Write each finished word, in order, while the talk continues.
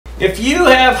If you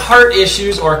have heart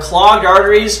issues or clogged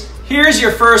arteries, here's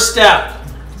your first step.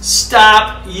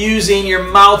 Stop using your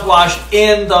mouthwash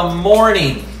in the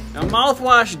morning. Now,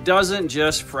 mouthwash doesn't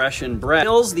just freshen breath. It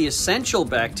kills the essential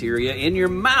bacteria in your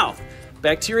mouth,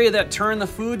 bacteria that turn the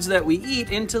foods that we eat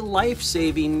into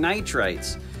life-saving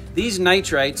nitrites. These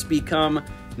nitrites become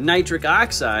nitric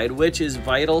oxide, which is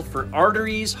vital for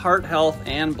arteries, heart health,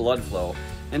 and blood flow.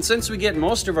 And since we get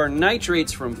most of our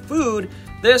nitrates from food,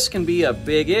 this can be a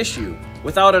big issue.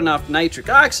 Without enough nitric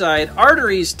oxide,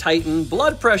 arteries tighten,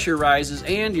 blood pressure rises,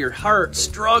 and your heart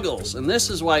struggles. And this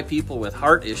is why people with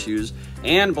heart issues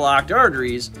and blocked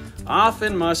arteries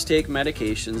often must take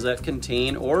medications that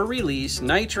contain or release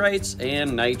nitrites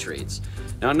and nitrates.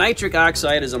 Now, nitric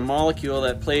oxide is a molecule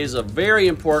that plays a very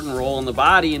important role in the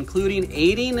body, including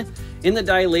aiding in the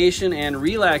dilation and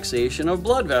relaxation of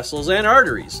blood vessels and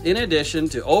arteries, in addition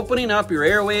to opening up your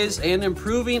airways and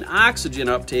improving oxygen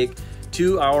uptake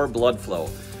to our blood flow.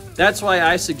 That's why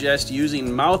I suggest using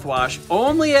mouthwash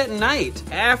only at night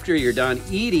after you're done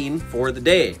eating for the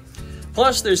day.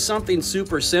 Plus, there's something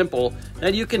super simple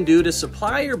that you can do to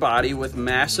supply your body with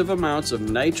massive amounts of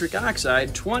nitric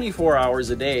oxide 24 hours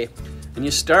a day. And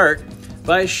you start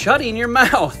by shutting your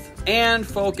mouth and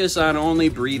focus on only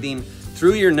breathing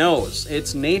through your nose.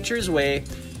 It's nature's way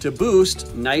to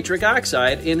boost nitric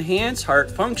oxide, enhance heart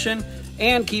function,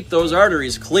 and keep those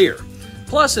arteries clear.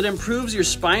 Plus, it improves your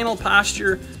spinal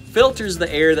posture, filters the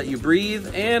air that you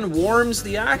breathe, and warms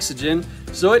the oxygen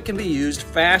so it can be used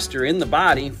faster in the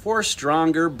body for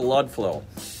stronger blood flow.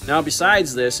 Now,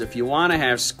 besides this, if you want to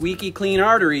have squeaky clean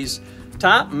arteries,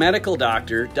 top medical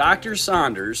doctor, Dr.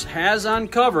 Saunders, has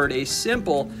uncovered a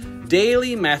simple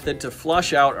daily method to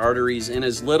flush out arteries in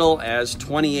as little as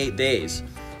 28 days.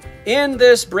 In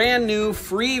this brand new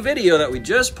free video that we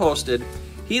just posted,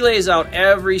 he lays out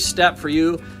every step for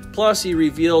you, plus he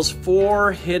reveals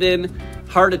 4 hidden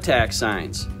heart attack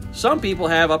signs. Some people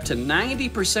have up to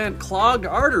 90% clogged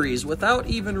arteries without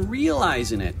even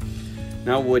realizing it.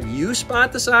 Now, would you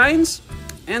spot the signs?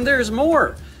 And there's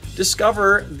more.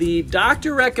 Discover the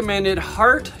doctor-recommended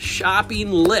heart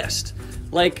shopping list,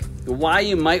 like why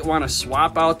you might want to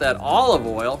swap out that olive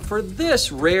oil for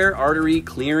this rare artery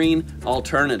clearing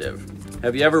alternative.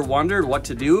 Have you ever wondered what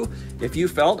to do if you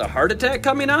felt a heart attack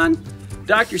coming on?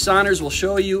 Dr. Saunders will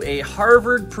show you a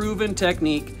Harvard-proven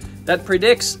technique that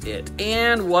predicts it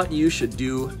and what you should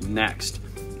do next.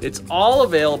 It's all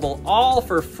available, all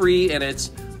for free, and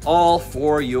it's all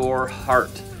for your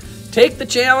heart. Take the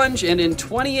challenge, and in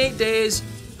 28 days,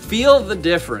 feel the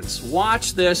difference.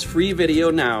 Watch this free video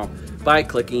now by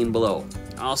clicking below.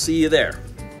 I'll see you there.